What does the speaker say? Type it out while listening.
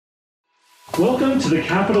Welcome to the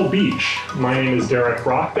Capitol Beach. My name is Derek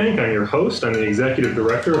Rockbank. I'm your host. I'm the Executive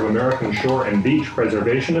Director of American Shore and Beach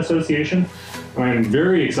Preservation Association. I am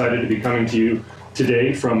very excited to be coming to you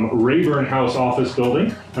today from Rayburn House Office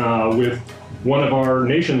Building with one of our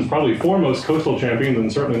nation's probably foremost coastal champions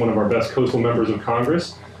and certainly one of our best coastal members of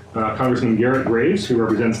Congress, Congressman Garrett Graves, who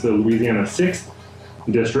represents the Louisiana 6th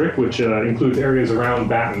District, which includes areas around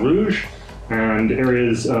Baton Rouge and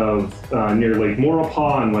areas of near Lake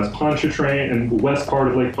Maurepas and West Pontchartrain and the west part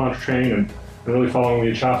of Lake Pontchartrain and really following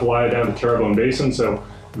the Atchafalaya down to Terrebonne Basin. So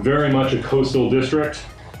very much a coastal district.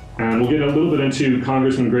 And we'll get a little bit into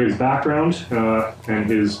Congressman Graves' background and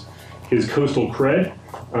his coastal cred.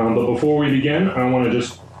 But before we begin, I want to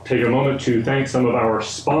just take a moment to thank some of our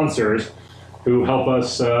sponsors who help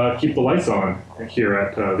us keep the lights on here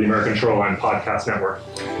at the American Shoreline Podcast Network.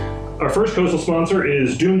 Our first coastal sponsor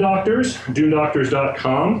is Dune Doctors,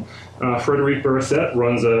 DuneDoctors.com. Frederic Barricette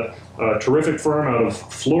runs a terrific firm out of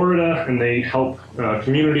Florida, and they help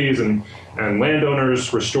communities and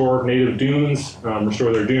landowners restore native dunes,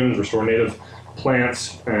 restore their dunes, restore native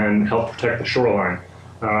plants, and help protect the shoreline.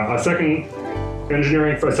 A second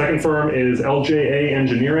firm is LJA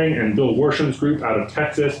Engineering and Bill Warsham's group out of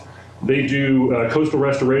Texas. They do coastal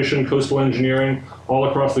restoration, coastal engineering all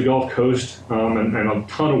across the Gulf Coast, and a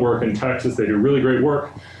ton of work in Texas. They do really great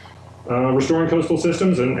work restoring coastal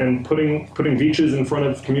systems and putting beaches in front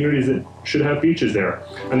of communities that should have beaches there.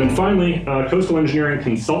 And then finally, Coastal Engineering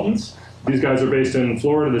Consultants. These guys are based in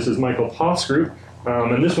Florida. This is Michael Poff's group.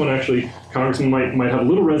 And this one actually, Congressman, might have a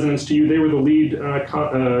little resonance to you. They were the lead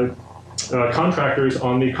contractors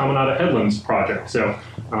on the Caminada Headlands project. So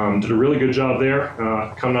did a really good job there.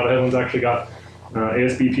 Caminada Headlands actually got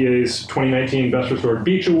ASBPA's 2019 Best Restored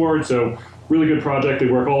Beach Award. So really good project. They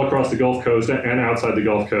work all across the Gulf Coast and outside the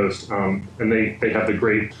Gulf Coast. And they have the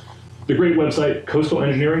great website,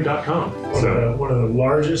 coastalengineering.com. One of the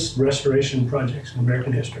largest restoration projects in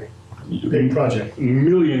American history. Big project.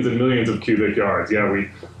 Millions and millions of cubic yards. Yeah,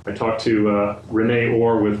 I talked to Renee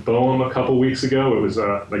Orr with BOEM a couple weeks ago. It was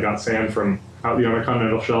they got sand from out the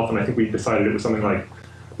Intercontinental Shelf, and I think we decided it was something like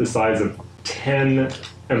the size of 10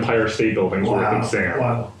 Empire State Buildings worth of sand.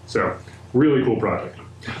 Wow. So really cool project.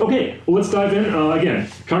 Okay, well, let's dive in. Again,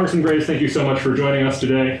 Congressman Graves, thank you so much for joining us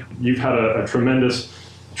today. You've had a tremendous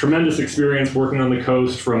experience working on the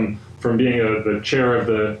coast from being the chair of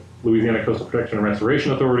the Louisiana Coastal Protection and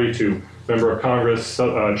Restoration Authority to member of Congress,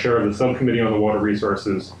 chair of the Subcommittee on the Water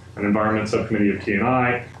Resources and Environment Subcommittee of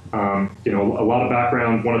T&I. A lot of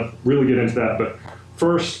background. Want to really get into that. But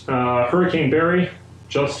first, Hurricane Barry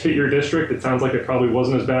just hit your district. It sounds like it probably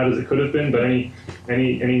wasn't as bad as it could have been. But any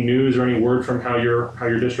news or any word from how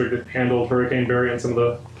your district handled Hurricane Barry and some of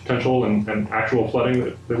the potential and actual flooding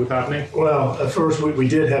that was happening? Well, at first we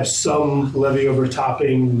did have some levee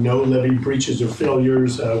overtopping, no levee breaches or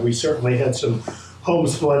failures. We certainly had some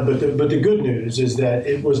homes flood, but the good news is that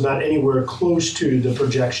it was not anywhere close to the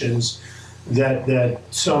projections that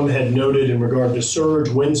some had noted in regard to surge,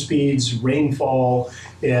 wind speeds, rainfall,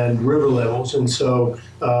 and river levels. And so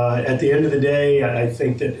at the end of the day, I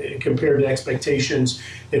think that compared to expectations,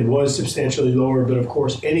 it was substantially lower. But of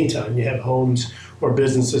course, anytime you have homes or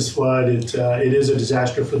businesses flood, it is a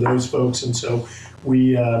disaster for those folks. And so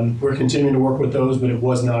we're continuing to work with those, but it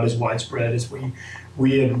was not as widespread as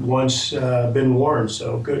we had once been warned.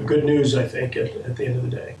 So good news, I think, at the end of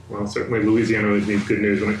the day. Well, certainly Louisiana always needs good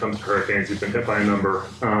news when it comes to hurricanes. We've been hit by a number.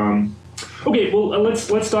 Okay, well, let's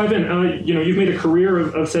dive in. You've made a career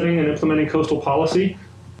of setting and implementing coastal policy.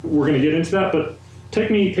 We're going to get into that, but take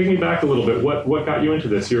me back a little bit. What got you into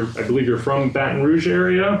this? I believe you're from Baton Rouge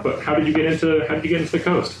area, but how did you get into the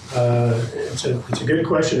coast? It's a good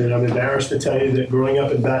question, and I'm embarrassed to tell you that growing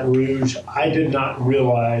up in Baton Rouge, I did not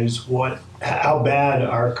realize how bad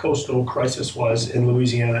our coastal crisis was in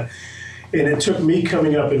Louisiana. And it took me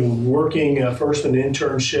coming up and working first an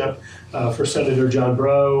internship for Senator John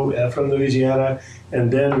Breaux from Louisiana, and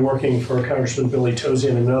then working for Congressman Billy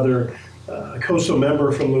Tozian, another coastal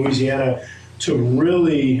member from Louisiana, to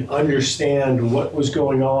really understand what was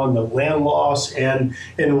going on, the land loss, and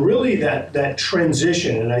really that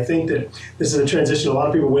transition. And I think that this is a transition a lot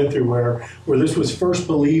of people went through where this was first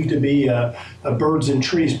believed to be a birds and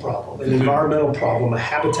trees problem, an environmental problem, a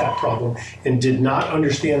habitat problem, and did not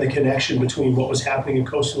understand the connection between what was happening in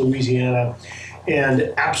coastal Louisiana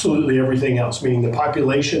and absolutely everything else, meaning the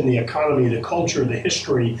population, the economy, the culture, the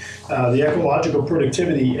history, the ecological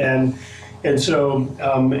productivity. And And so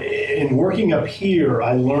in working up here,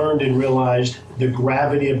 I learned and realized the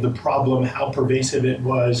gravity of the problem, how pervasive it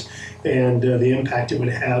was, and the impact it would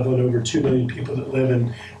have on over 2 million people that live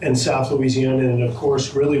in South Louisiana. And of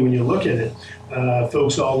course, really, when you look at it,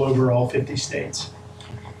 folks all over all 50 states.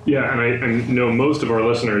 Yeah, and I know most of our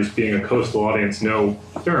listeners, being a coastal audience, know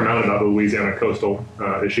a fair amount about the Louisiana coastal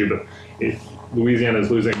issue, but Louisiana is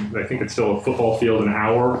losing, I think it's still a football field an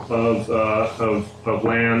hour of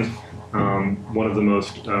land, one of the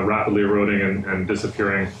most rapidly eroding and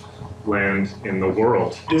disappearing land in the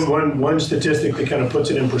world. One statistic that kind of puts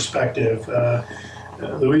it in perspective,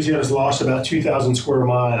 Louisiana's lost about 2,000 square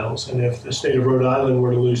miles, and if the state of Rhode Island were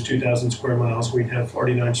to lose 2,000 square miles, we'd have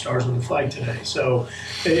 49 stars on the flag today. So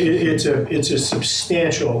it's a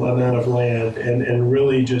substantial amount of land, and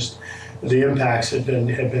really just the impacts have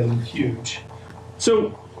been huge.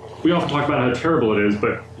 So we often talk about how terrible it is,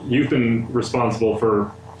 but you've been responsible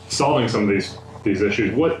for solving some of these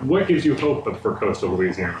issues. What gives you hope for coastal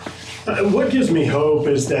Louisiana? What gives me hope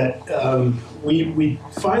is that we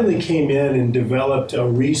finally came in and developed a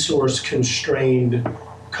resource-constrained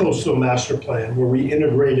coastal master plan where we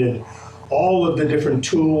integrated all of the different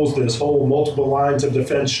tools, this whole multiple lines of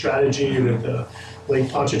defense strategy that the Lake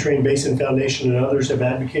Pontchartrain Basin Foundation and others have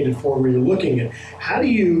advocated for, where you're looking at how do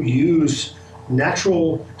you use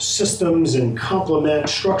natural systems and complement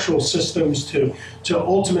structural systems to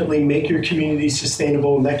ultimately make your community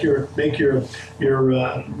sustainable, make your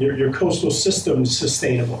coastal systems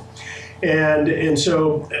sustainable. And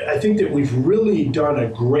so I think that we've really done a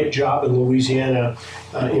great job in Louisiana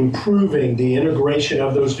improving the integration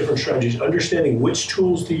of those different strategies, understanding which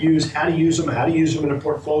tools to use, how to use them in a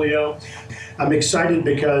portfolio. I'm excited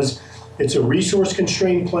because it's a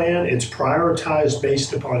resource-constrained plan. It's prioritized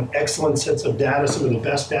based upon excellent sets of data, some of the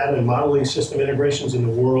best data and modeling system integrations in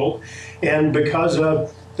the world, and because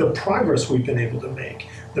of the progress we've been able to make.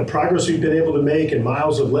 The progress we've been able to make in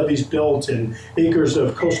miles of levees built and acres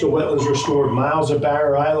of coastal wetlands restored, miles of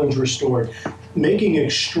barrier islands restored, making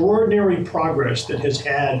extraordinary progress that has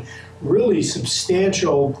had really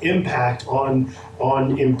substantial impact on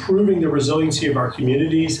improving the resiliency of our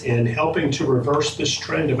communities and helping to reverse this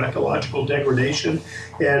trend of ecological degradation.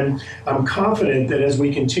 And I'm confident that as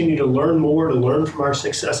we continue to learn more, to learn from our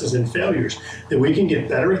successes and failures, that we can get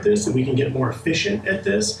better at this, that we can get more efficient at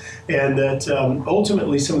this, and that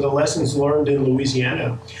ultimately some of the lessons learned in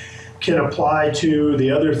Louisiana can apply to the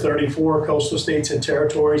other 34 coastal states and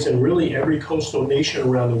territories and really every coastal nation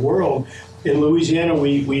around the world. In Louisiana,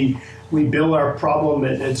 we bill our problem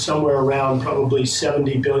at somewhere around probably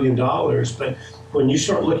 $70 billion, but when you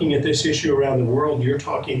start looking at this issue around the world, you're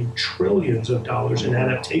talking trillions of dollars in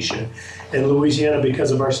adaptation. And Louisiana, because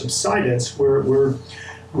of our subsidence, we're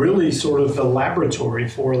really sort of the laboratory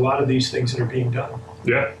for a lot of these things that are being done.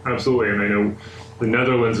 Yeah, absolutely. And I know the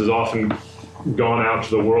Netherlands has often gone out to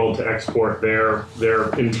the world to export their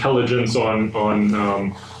intelligence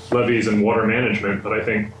on levees and water management, but I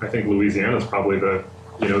think Louisiana is probably the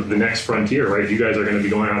next frontier, right? You guys are going to be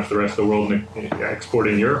going out to the rest of the world and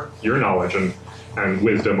exporting your knowledge and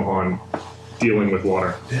wisdom on dealing with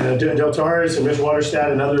water. Yeah, Deltares and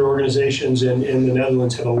Rijkswaterstaat and other organizations in the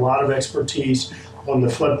Netherlands have a lot of expertise on the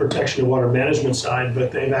flood protection and water management side,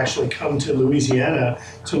 but they've actually come to Louisiana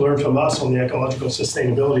to learn from us on the ecological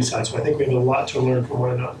sustainability side. So I think we have a lot to learn from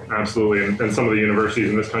one another. Absolutely, and some of the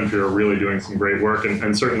universities in this country are really doing some great work,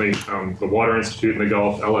 and certainly the Water Institute in the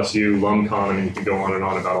Gulf, LSU, LUMCON, and you can go on and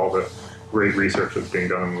on about all the great research that's being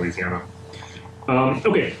done in Louisiana.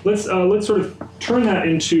 Okay, let's sort of turn that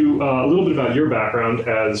into a little bit about your background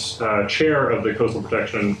as chair of the Coastal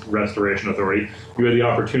Protection and Restoration Authority. You had the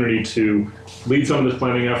opportunity to lead some of this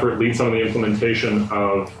planning effort, lead some of the implementation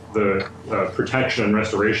of the protection and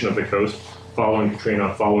restoration of the coast following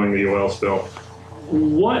Katrina, following the oil spill.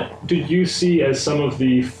 What did you see as some of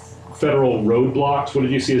the federal roadblocks? What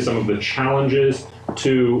did you see as some of the challenges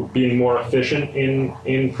to being more efficient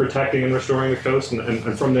in protecting and restoring the coast?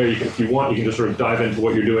 And from there, if you want, you can just sort of dive into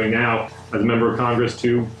what you're doing now as a member of Congress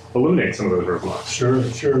to eliminate some of those roadblocks.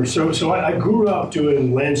 Sure. So I grew up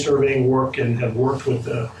doing land surveying work and have worked with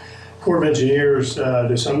the Corps of Engineers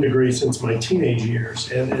to some degree since my teenage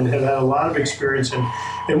years, and have had a lot of experience.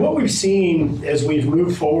 And what we've seen as we've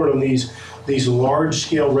moved forward on these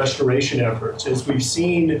large-scale restoration efforts is we've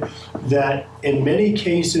seen that in many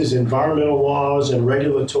cases environmental laws and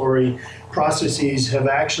regulatory processes have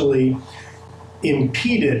actually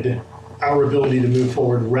impeded our ability to move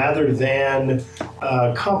forward rather than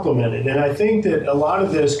complemented. And I think that a lot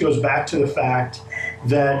of this goes back to the fact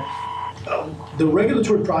that the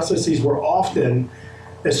regulatory processes were often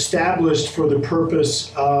established for the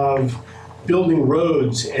purpose of building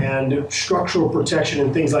roads and structural protection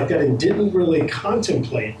and things like that, and didn't really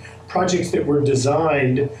contemplate projects that were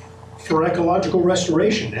designed for ecological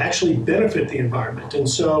restoration to actually benefit the environment. And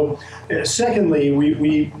so, secondly,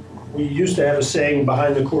 we used to have a saying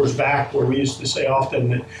behind the Corps' back where we used to say often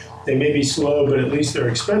that they may be slow, but at least they're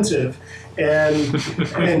expensive.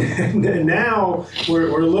 And now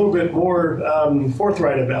we're a little bit more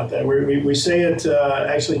forthright about that. We say it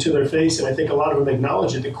actually to their face, and I think a lot of them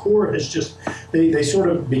acknowledge it. The Corps has just, they sort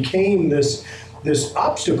of became this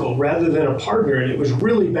obstacle rather than a partner, and it was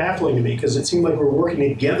really baffling to me because it seemed like we were working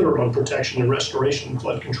together on protection and restoration and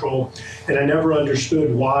flood control, and I never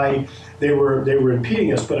understood why they were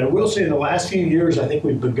impeding us. But I will say in the last few years, I think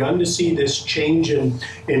we've begun to see this change in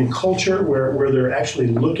culture where they're actually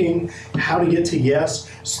looking how to get to yes,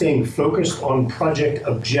 staying focused on project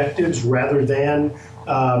objectives rather than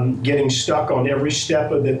getting stuck on every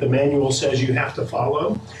step that the manual says you have to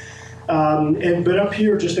follow. But up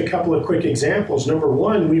here, just a couple of quick examples. Number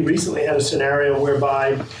one, we recently had a scenario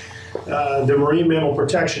whereby the Marine Mammal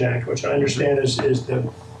Protection Act, which I understand is the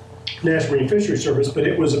National Marine Fisheries Service, but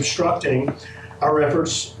it was obstructing our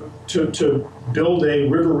efforts to build a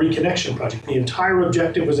river reconnection project. The entire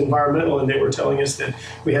objective was environmental, and they were telling us that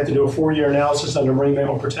we had to do a 4-year analysis under Marine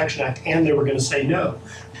Mammal Protection Act, and they were going to say no.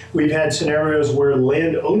 We've had scenarios where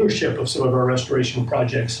land ownership of some of our restoration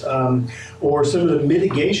projects, or some of the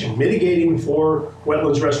mitigating for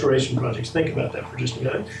wetlands restoration projects. Think about that for just a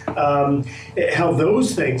minute. How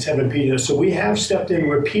those things have impeded us. So we have stepped in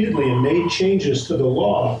repeatedly and made changes to the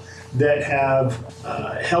law that have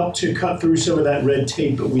helped to cut through some of that red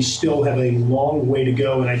tape, but we still have a long way to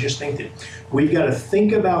go. And I just think that we've got to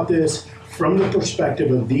think about this from the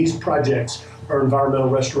perspective of these projects are environmental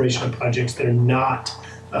restoration projects. They're not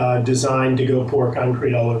designed to go pour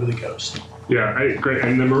concrete all over the coast. Yeah, great.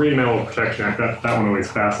 And the Marine Mammal Protection Act, that one always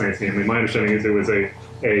fascinates me. I mean, my understanding is it was the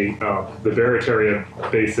Barataria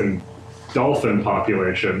Basin dolphin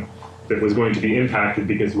population that was going to be impacted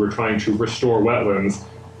because we're trying to restore wetlands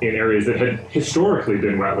in areas that had historically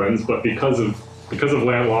been wetlands, but because of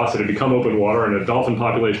land loss, it had become open water and a dolphin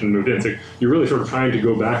population moved in. So you're really sort of trying to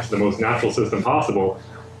go back to the most natural system possible.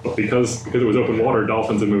 But because it was open water,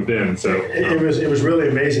 dolphins have moved in. So it was really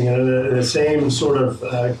amazing. The same sort of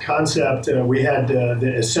concept. We had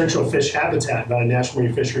the essential fish habitat by the National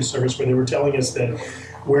Marine Fisheries Service, where they were telling us that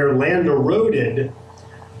where land eroded,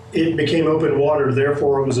 it became open water.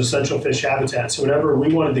 Therefore, it was essential fish habitat. So whenever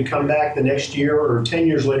we wanted to come back the next year or 10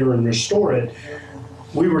 years later and restore it,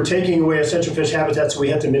 we were taking away essential fish habitat, so we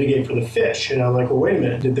had to mitigate for the fish. And I'm like, well, wait a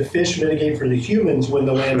minute, did the fish mitigate for the humans when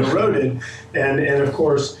the land eroded? And of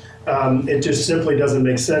course, it just simply doesn't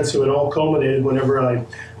make sense. So it all culminated whenever I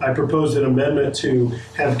proposed an amendment to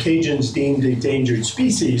have Cajuns deemed endangered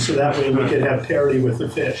species, so that way we could have parity with the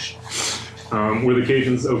fish. Were the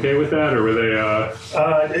Cajuns okay with that, or were they?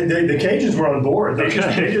 The Cajuns were on board. They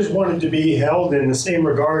just wanted to be held in the same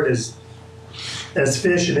regard as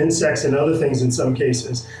fish and insects and other things in some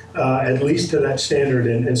cases, at least to that standard.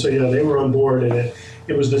 And so, they were on board, and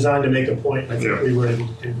it was designed to make a point. And I think we were able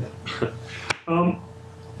to do that.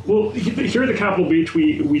 Well, here at the Capitol Beach,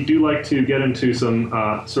 we do like to get into some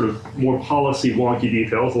sort of more policy wonky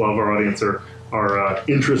details. A lot of our audience are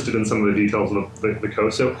interested in some of the details of the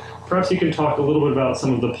coast. So perhaps you can talk a little bit about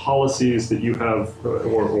some of the policies that you have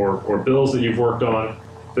or bills that you've worked on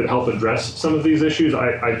that help address some of these issues.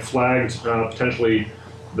 I flagged potentially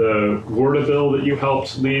the WRDA bill that you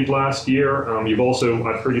helped lead last year.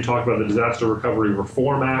 I've heard you talk about the Disaster Recovery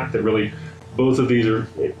Reform Act that really, both of these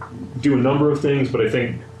do a number of things, but I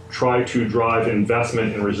think try to drive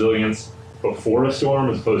investment and resilience before a storm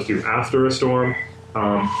as opposed to after a storm.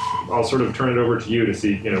 I'll sort of turn it over to you to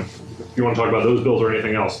see, if you want to talk about those bills or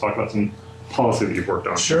anything else, talk about some policy that you've worked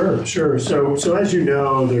on. Sure. So as you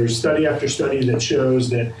know, there's study after study that shows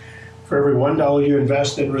that for every $1 you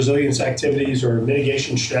invest in resilience activities or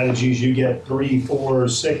mitigation strategies, you get $3, $4,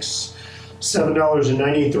 $6,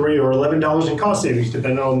 $7.93 or $11 in cost savings,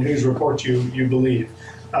 depending on whose report you believe.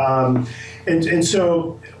 And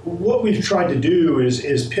so what we've tried to do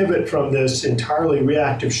is pivot from this entirely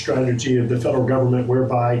reactive strategy of the federal government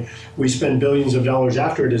whereby we spend billions of dollars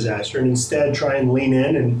after a disaster and instead try and lean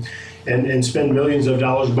in and spend millions of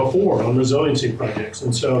dollars before on resiliency projects.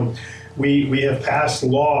 And so we have passed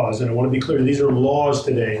laws, and I want to be clear, these are laws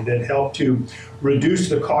today that help to reduce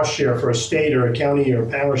the cost share for a state or a county or a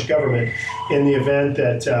parish government in the event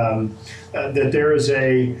that that there is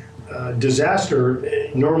a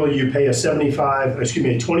disaster, normally you pay a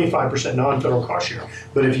 25% non-federal cost share.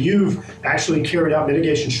 But if you've actually carried out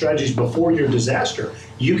mitigation strategies before your disaster,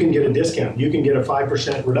 you can get a discount. You can get a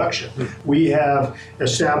 5% reduction. We have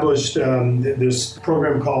established this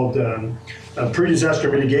program called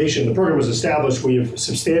pre-disaster mitigation. The program was established. We have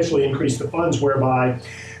substantially increased the funds whereby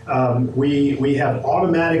we have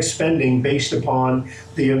automatic spending based upon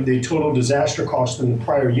the total disaster cost in the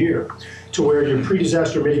prior year, to where your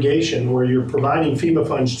pre-disaster mitigation, where you're providing FEMA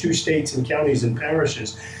funds to states and counties and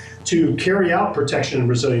parishes to carry out protection and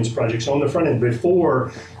resilience projects on the front end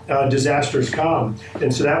before disasters come.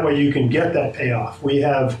 And so that way you can get that payoff. We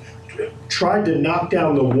have tried to knock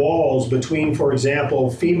down the walls between, for example,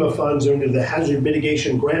 FEMA funds under the Hazard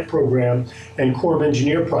Mitigation Grant Program and Corps of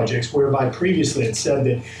Engineer projects, whereby previously it said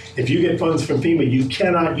that if you get funds from FEMA, you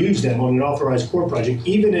cannot use them on an authorized Corps project,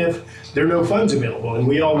 even if there are no funds available. And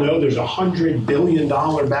we all know there's a $100 billion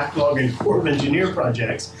backlog in Corps of Engineer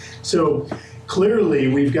projects. So clearly,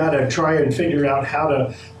 we've got to try and figure out how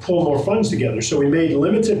to pull more funds together. So we made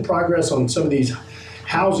limited progress on some of these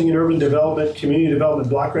housing and urban development, community development,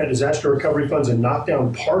 block grant, disaster recovery funds, and knocked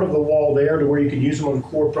down part of the wall there to where you could use them on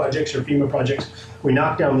Corps projects or FEMA projects. We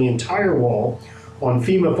knocked down the entire wall on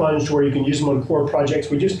FEMA funds to where you can use them on Corps projects.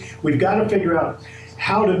 We've got to figure out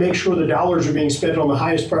how to make sure the dollars are being spent on the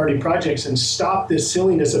highest priority projects and stop this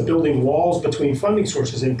silliness of building walls between funding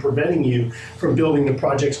sources and preventing you from building the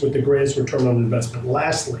projects with the greatest return on investment.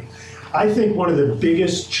 Lastly, I think one of the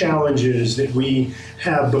biggest challenges that we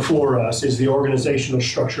have before us is the organizational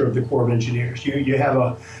structure of the Corps of Engineers. You have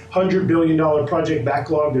a $100 billion project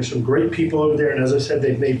backlog. There's some great people over there, and as I said,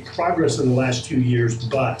 they've made progress in the last 2 years,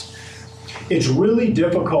 but it's really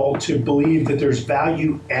difficult to believe that there's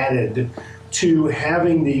value added to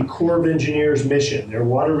having the Corps of Engineers mission, their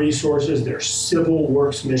water resources, their civil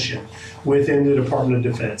works mission within the Department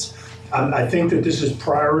of Defense. I think that this is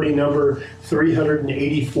priority number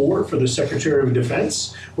 384 for the Secretary of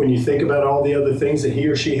Defense. When you think about all the other things that he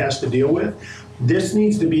or she has to deal with, this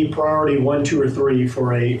needs to be priority 1, 2, or 3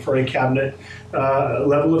 for a cabinet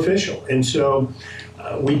level official. And so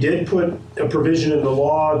we did put a provision in the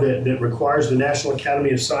law that requires the National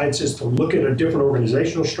Academy of Sciences to look at a different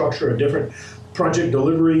organizational structure, a different project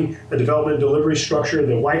delivery, a development delivery structure.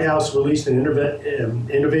 The White House released an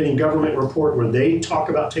Innovating Government report where they talk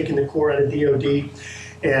about taking the Corps out of DOD.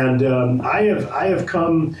 And I have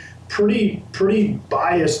come pretty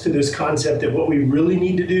biased to this concept that what we really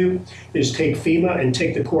need to do is take FEMA and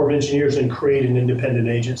take the Corps of Engineers and create an independent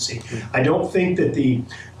agency. I don't think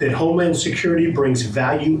that Homeland Security brings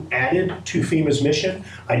value added to FEMA's mission.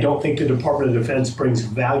 I don't think the Department of Defense brings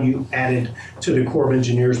value added to the Corps of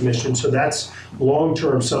Engineers mission. So that's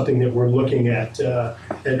long-term something that we're looking at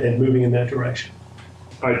moving in that direction.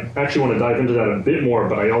 I actually want to dive into that a bit more,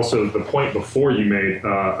 but I also, the point before you made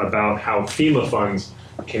about how FEMA funds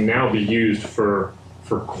can now be used for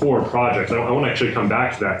core projects. I want to actually come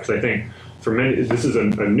back to that, because I think for many, this is a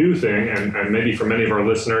new thing, and maybe for many of our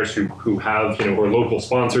listeners who have, who are local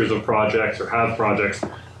sponsors of projects or have projects, I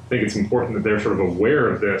think it's important that they're sort of aware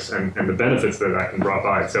of this and the benefits that can draw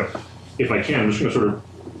by. So if I can, I'm just going to sort of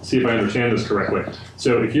see if I understand this correctly.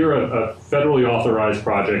 So if you're a federally authorized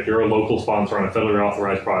project, you're a local sponsor on a federally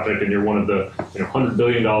authorized project, and you're one of the $100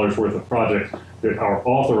 billion worth of projects that are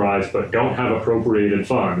authorized but don't have appropriated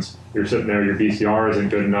funds, you're sitting there, your BCR isn't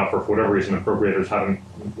good enough, or for whatever reason, appropriators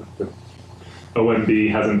the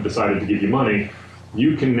OMB hasn't decided to give you money,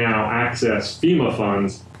 you can now access FEMA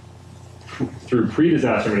funds through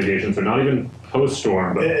pre-disaster mitigation, so not even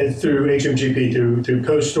post-storm, but through HMGP, through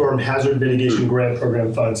post-storm hazard mitigation grant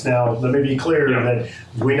program funds. Now, let me be clear that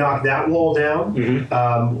we knocked that wall down.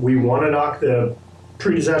 We want to knock the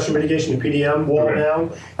pre-disaster mitigation, the PDM wall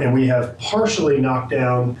down, and we have partially knocked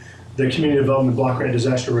down the community development block grant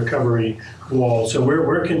disaster recovery wall. So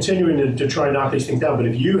we're continuing to try and knock these things down. But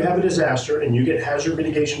if you have a disaster and you get hazard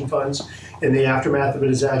mitigation funds in the aftermath of a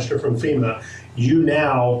disaster from FEMA, you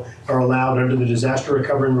now are allowed, under the Disaster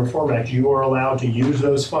Recovery and Reform Act, you are allowed to use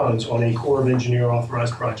those funds on a Corps of Engineer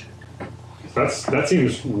authorized project. That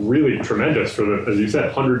seems really tremendous for the, as you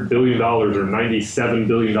said, $100 billion or $97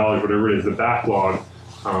 billion, whatever it is, the backlog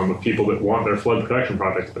of people that want their flood protection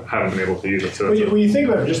projects but haven't been able to use it. So when you think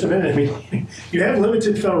about it for just a minute, I mean, you have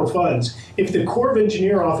limited federal funds. If the Corps of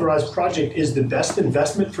Engineer authorized project is the best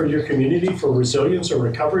investment for your community for resilience or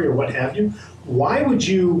recovery or what have you, why would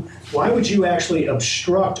you actually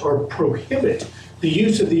obstruct or prohibit the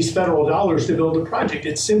use of these federal dollars to build a project?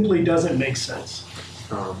 It simply doesn't make sense.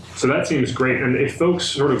 So that seems great. And if folks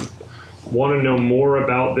sort of want to know more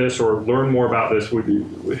about this or learn more about this, would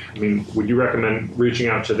you recommend reaching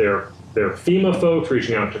out to their their FEMA folks,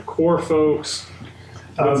 reaching out to Corps folks?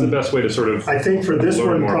 What's the best way to sort of I think for this learn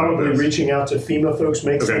one, more about probably this? reaching out to FEMA folks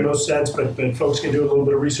makes Okay. the most sense, but folks can do a little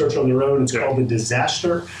bit of research on their own. It's Yeah. called the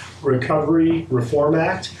Disaster Recovery Reform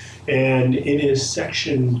Act, and it is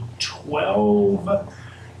section 12.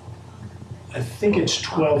 I think it's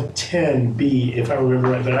 1210B, if I remember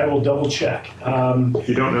right, but I will double check.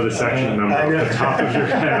 You don't know the section number I know. off the top of your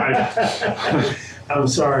head. I'm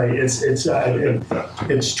sorry,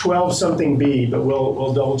 it's 12 something B, but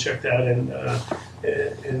we'll double check that and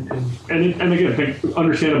And again, I think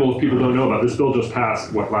understandable if people don't know about it. This bill just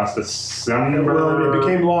passed, last December? well, it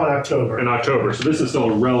became law in October. In October, so this is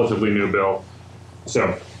still a relatively new bill.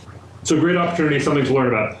 So great opportunity, something to learn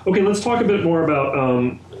about. Okay, let's talk a bit more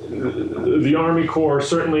about the Army Corps.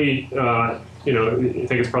 Certainly, I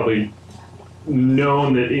think it's probably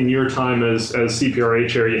known that in your time as CPRA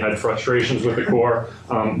chair, you had frustrations with the Corps.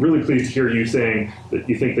 Really pleased to hear you saying that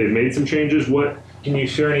you think they've made some changes. Can you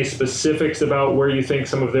share any specifics about where you think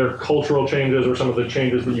some of their cultural changes or some of the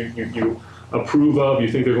changes that you approve of,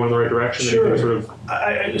 you think they're going in the right direction? Sure.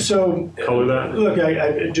 Anything sort of color that? Look,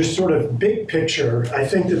 I just sort of big picture, I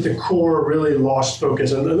think that the Corps really lost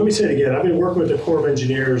focus. And let me say it again, I've been working with the Corps of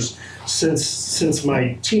Engineers since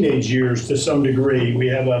my teenage years to some degree. We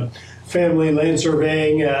have a family land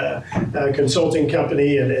surveying consulting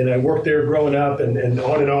company, and I worked there growing up and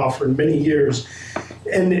on and off for many years.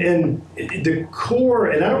 And the Corps,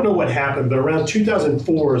 and I don't know what happened, but around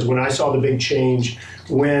 2004 is when I saw the big change,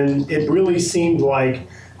 when it really seemed like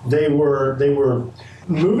they were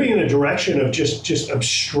moving in a direction of just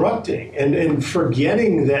obstructing and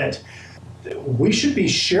forgetting that we should be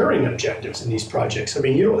sharing objectives in these projects. I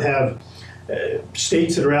mean, you don't have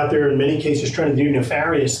states that are out there in many cases trying to do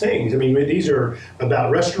nefarious things. I mean, these are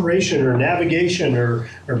about restoration or navigation or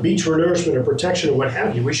beach renourishment or protection or what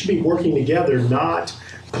have you. We should be working together, not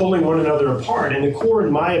pulling one another apart. And the Corps,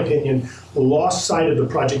 in my opinion, lost sight of the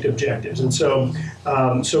project objectives. And so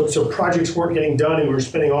projects weren't getting done, and we were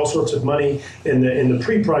spending all sorts of money in the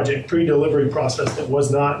pre-project, pre-delivery process that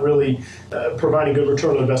was not really providing good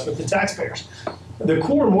return on investment to taxpayers. The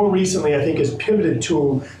Corps more recently, I think, has pivoted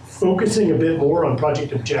to focusing a bit more on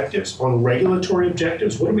project objectives, on regulatory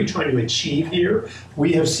objectives. What are we trying to achieve here?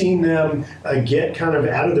 We have seen them get kind of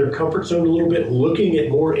out of their comfort zone a little bit, looking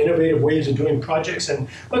at more innovative ways of doing projects. And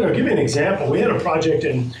look, I'll give you an example. We had a project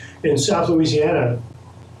in South Louisiana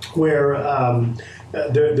where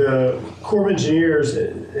the Corps of Engineers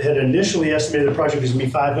had initially estimated the project was going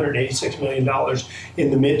to be $586 million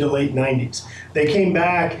in the mid to late 90s. They came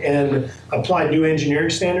back and applied new engineering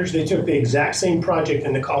standards. They took the exact same project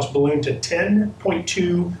and the cost ballooned to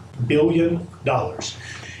 $10.2 billion.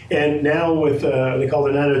 And now with, they call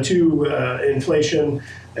it 902 inflation,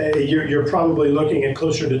 you're probably looking at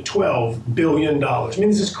closer to $12 billion. I mean,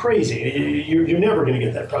 this is crazy. You're never going to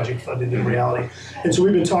get that project funded in reality. And so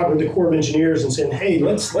we've been talking with the Corps of Engineers and saying, hey,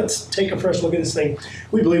 let's take a fresh look at this thing.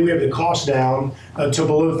 We believe we have the cost down to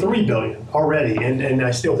below $3 billion already, and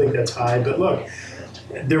I still think that's high. But look,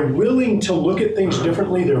 they're willing to look at things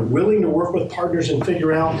differently. They're willing to work with partners and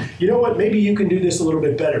figure out, you know what, maybe you can do this a little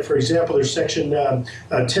bit better. For example, there's section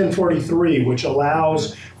 1043, which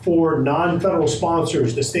allows for non-federal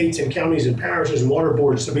sponsors, the states and counties and parishes and water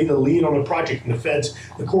boards, to be the lead on a project, and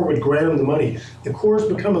the Corps would grant them the money. The Corps has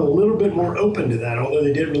become a little bit more open to that, although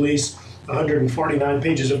they did release 149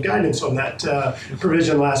 pages of guidance on that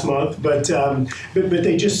provision last month, but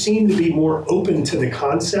they just seem to be more open to the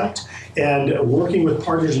concept and working with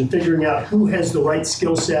partners and figuring out who has the right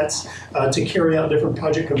skill sets to carry out different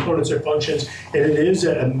project components or functions. And it is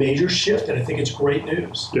a major shift, and I think it's great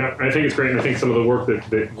news. Yeah, I think it's great, and I think some of the work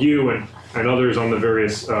that you and others on the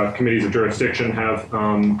various committees of jurisdiction have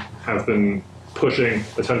been pushing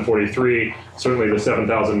the 1043, certainly the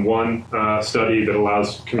 7001 study that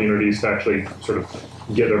allows communities to actually sort of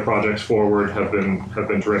get their projects forward have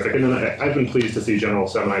been terrific. And then I've been pleased to see General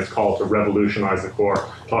Semonite's call to revolutionize the Corps,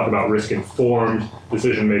 talk about risk-informed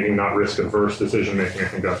decision-making, not risk-averse decision-making. I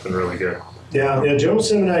think that's been really good. Yeah, General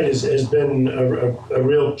Semonite has been a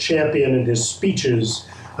real champion in his speeches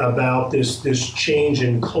about this change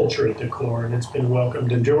in culture at the Corps, and it's been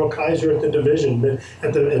welcomed. And General Kaiser at the division,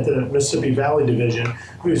 at the Mississippi Valley Division,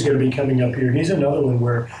 who's going to be coming up here, he's another one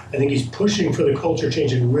where I think he's pushing for the culture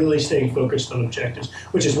change and really staying focused on objectives,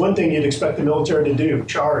 which is one thing you'd expect the military to do,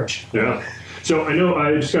 charge. Yeah. So I know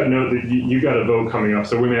I just got to note that you got a vote coming up,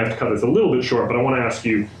 so we may have to cut this a little bit short, but I want to ask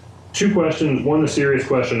you two questions, one a serious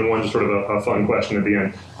question and one just sort of a fun question at the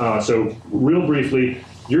end. So real briefly,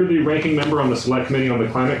 you're the ranking member on the Select Committee on the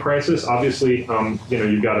Climate Crisis. Obviously,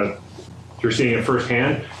 you've got a you're seeing it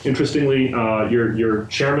firsthand. Interestingly, your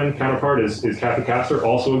chairman counterpart is Kathy Castor,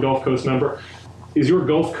 also a Gulf Coast member. Is your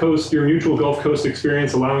mutual Gulf Coast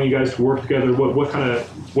experience allowing you guys to work together?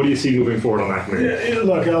 What do you see moving forward on that committee? Yeah,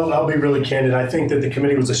 look, I'll be really candid. I think that the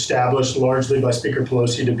committee was established largely by Speaker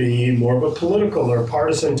Pelosi to be more of a political or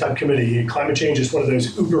partisan type committee. Climate change is one of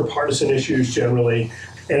those uber partisan issues generally.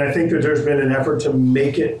 And I think that there's been an effort to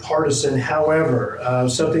make it partisan. However,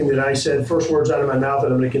 something that I said, first words out of my mouth,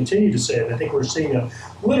 and I'm going to continue to say it, I think we're seeing a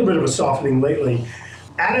little bit of a softening lately.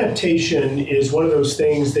 Adaptation is one of those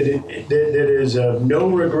things that is no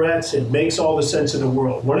regrets. It makes all the sense in the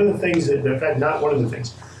world. One of the things that, in fact, not one of the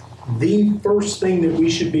things, the first thing that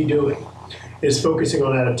we should be doing is focusing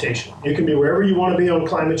on adaptation. You can be wherever you want to be on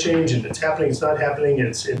climate change, and it's happening, it's not happening,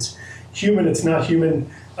 it's human, it's not human,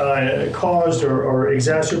 caused or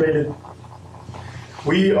exacerbated.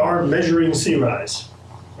 We are measuring sea rise,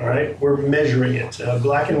 all right? We're measuring it,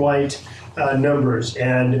 black and white numbers.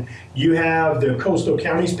 And you have the coastal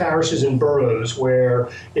counties, parishes, and boroughs where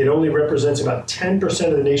it only represents about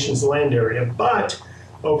 10% of the nation's land area, but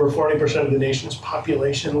over 40% of the nation's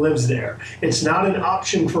population lives there. It's not an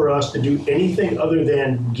option for us to do anything other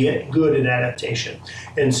than get good at adaptation.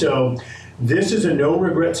 And so this is a no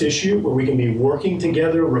regrets issue where we can be working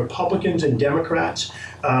together, Republicans and Democrats.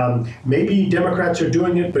 Maybe Democrats are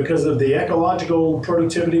doing it because of the ecological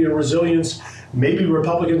productivity and resilience. Maybe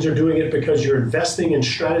Republicans are doing it because you're investing in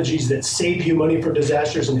strategies that save you money for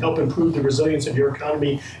disasters and help improve the resilience of your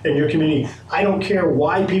economy and your community. I don't care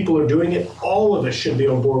why people are doing it. All of us should be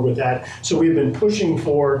on board with that. So we've been pushing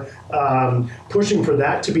for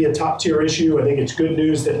that to be a top tier issue. I think it's good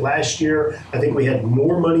news that last year, I think we had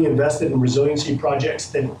more money invested in resiliency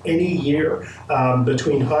projects than any year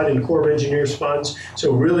between HUD and Corps of Engineers funds.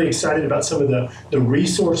 So really excited about some of the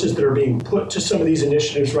resources that are being put to some of these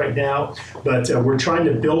initiatives right now. But we're trying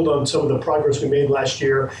to build on some of the progress we made last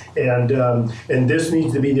year. And this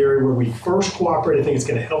needs to be the area where we first cooperate. I think it's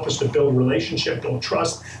going to help us to build relationship, build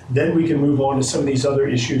trust. Then we can move on to some of these other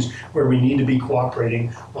issues where we need to be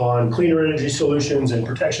cooperating on cleaner energy solutions and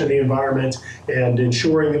protection of the environment and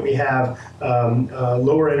ensuring that we have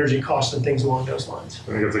lower energy costs and things along those lines.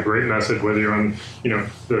 I think it's a great message, whether you're on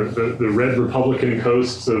the red Republican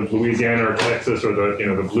coasts of Louisiana or Texas, or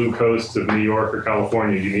the blue coasts of New York or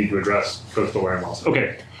California. You need to address coastal land loss.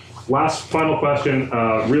 Okay, final question,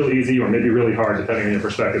 real easy or maybe really hard depending on your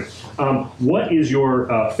perspective. What is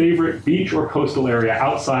your favorite beach or coastal area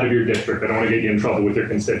outside of your district? I don't want to get you in trouble with your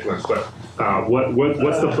constituents, but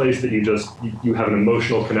what's the place that you have an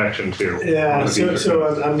emotional connection to? Yeah,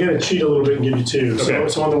 so I'm going to cheat a little bit and give you two. Okay.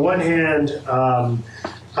 So on the one hand,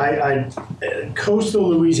 I coastal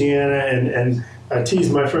Louisiana, and I tease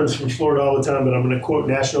my friends from Florida all the time, but I'm going to quote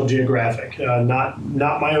National Geographic, not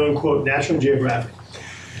my own quote, National Geographic.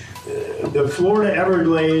 The Florida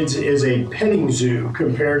Everglades is a petting zoo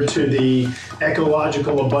compared to the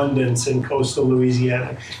ecological abundance in coastal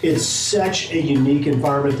Louisiana. It's such a unique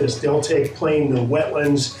environment, this Deltaic Plain, the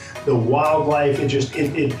wetlands, the wildlife. It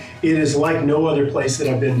is like no other place that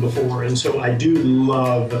I've been before. And so I do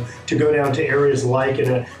love to go down to areas like,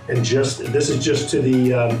 this is just to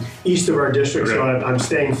the east of our district, okay. So I'm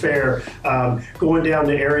staying fair. Going down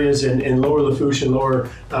to areas in lower Lafourche and lower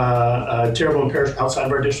Terrebonne Parish, outside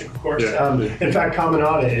of our district, of course. Yeah. In fact,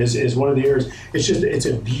 Caminada is one of the areas. It's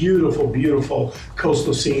a beautiful, beautiful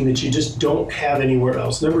coastal scene that you just don't have anywhere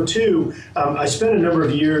else. Number two, I spent a number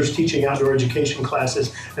of years teaching outdoor education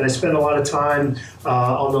classes, and I spent a lot of time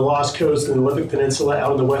on the Lost Coast and the Olympic Peninsula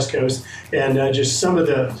out on the West Coast, and just some of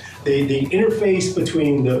the interface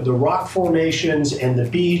between the rock formations and the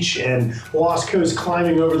beach and Lost Coast,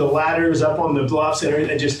 climbing over the ladders up on the bluffs,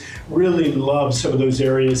 and I just really loved some of those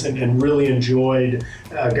areas and really enjoyed,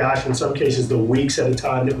 in some cases, the weeks at a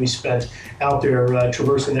time that we spent out there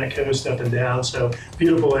traversing that coast up and down. So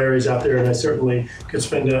beautiful areas out there, and I certainly could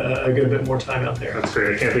spend a good bit more time out there. That's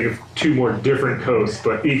great. I can't think of two more different coasts,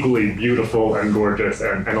 but equally beautiful and gorgeous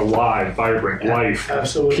and alive, vibrant, life,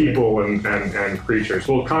 absolutely. People and creatures.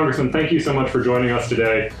 Well, Congressman, thank you so much for joining us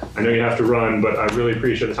today. I know you have to run, but I really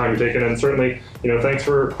appreciate the time you've taken, and certainly, thanks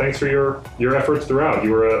for your efforts throughout.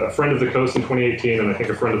 You were a friend of the coast in 2018, and I think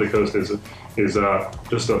a friend of the coast is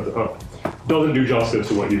doesn't do justice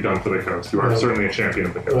to what you've done for the coast. You are certainly a champion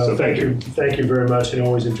of the coast. So thank you. Thank you very much, and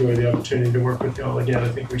always enjoy the opportunity to work with you all again. I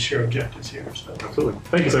think we share objectives here. So. Absolutely.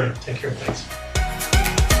 Thank you, sir. Take care. Thanks.